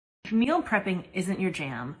meal prepping isn't your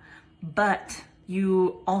jam, but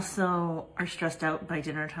you also are stressed out by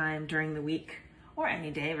dinner time during the week, or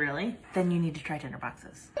any day really, then you need to try dinner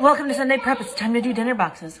boxes. Welcome to Sunday Prep. It's time to do dinner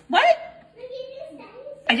boxes. What?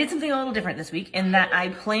 I did something a little different this week in that I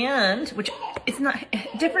planned, which it's not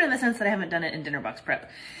different in the sense that I haven't done it in dinner box prep,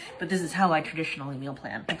 but this is how I traditionally meal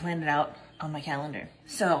plan. I planned it out on my calendar.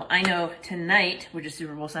 So I know tonight, which is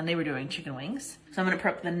Super Bowl Sunday, we're doing chicken wings. So I'm gonna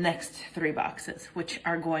prep the next 3 boxes, which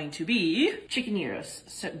are going to be chicken gyros.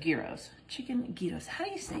 Chicken gyros, how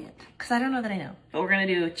do you say it? Because I don't know that I know. But we're gonna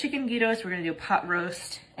do chicken gyros, we're gonna do pot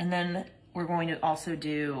roast, and then we're going to also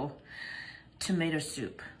do tomato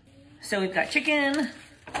soup. So we've got chicken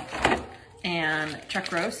and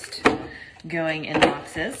chuck roast going in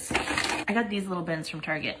boxes. I got these little bins from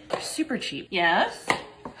Target. They're super cheap. Yes?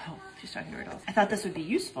 Oh, she's talking to her dolls. I thought this would be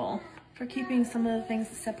useful for keeping some of the things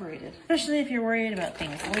separated, especially if you're worried about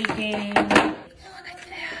things leaking. Look at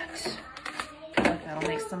that. Look, that'll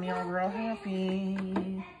make some of y'all real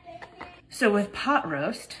happy. So with pot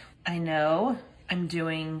roast, I know I'm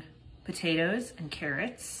doing potatoes and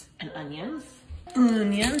carrots and onions.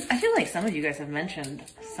 I feel like some of you guys have mentioned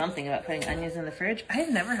something about putting onions in the fridge. I've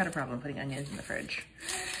never had a problem putting onions in the fridge.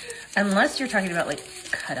 Unless you're talking about like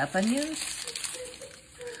cut up onions.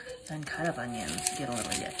 Then cut up onions get a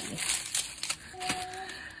little yucky.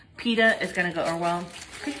 Pita is gonna go, or well,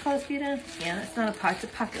 could you call this pita? Yeah, it's not a pot, it's a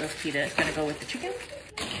pocket roast pita. It's gonna go with the chicken.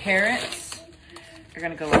 Carrots are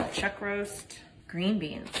gonna go with the chuck roast. Green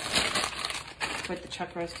beans with the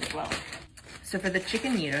chuck roast as well. So for the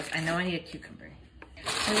chicken gyros, I know I need a cucumber.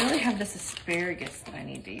 I really have this asparagus that I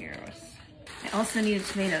need to use. I also need a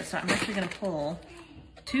tomato, so I'm actually gonna pull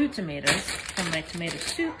 2 tomatoes from my tomato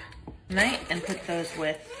soup tonight and put those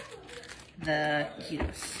with the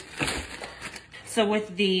gyros. So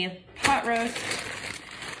with the pot roast,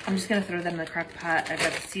 I'm just gonna throw them in the crock pot. I've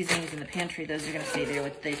got the seasonings in the pantry. Those are gonna stay there.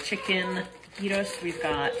 With the chicken gyros, we've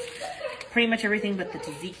got pretty much everything but the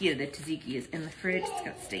tzatziki. The tzatziki is in the fridge. It's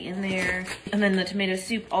got to stay in there. And then the tomato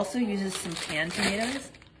soup also uses some canned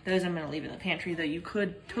tomatoes. Those I'm going to leave in the pantry, though you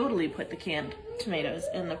could totally put the canned tomatoes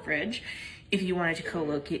in the fridge if you wanted to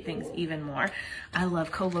co-locate things even more. I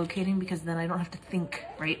love co-locating because then I don't have to think,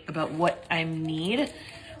 right, about what I need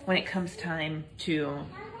when it comes time to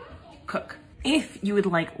cook. If you would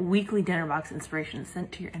like weekly dinner box inspiration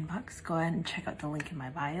sent to your inbox, go ahead and check out the link in my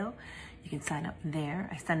bio. You can sign up there.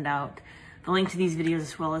 I send out the link to these videos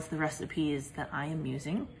as well as the recipes that I am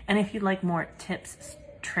using. And if you'd like more tips,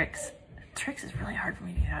 tricks is really hard for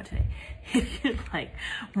me to get out today. If you'd like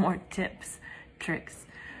more tips, tricks,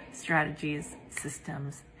 strategies,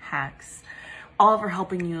 systems, hacks, all for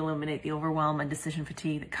helping you eliminate the overwhelm and decision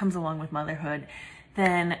fatigue that comes along with motherhood,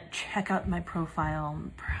 then check out my profile,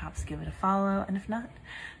 perhaps give it a follow, and if not,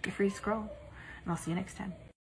 feel free to scroll. And I'll see you next time.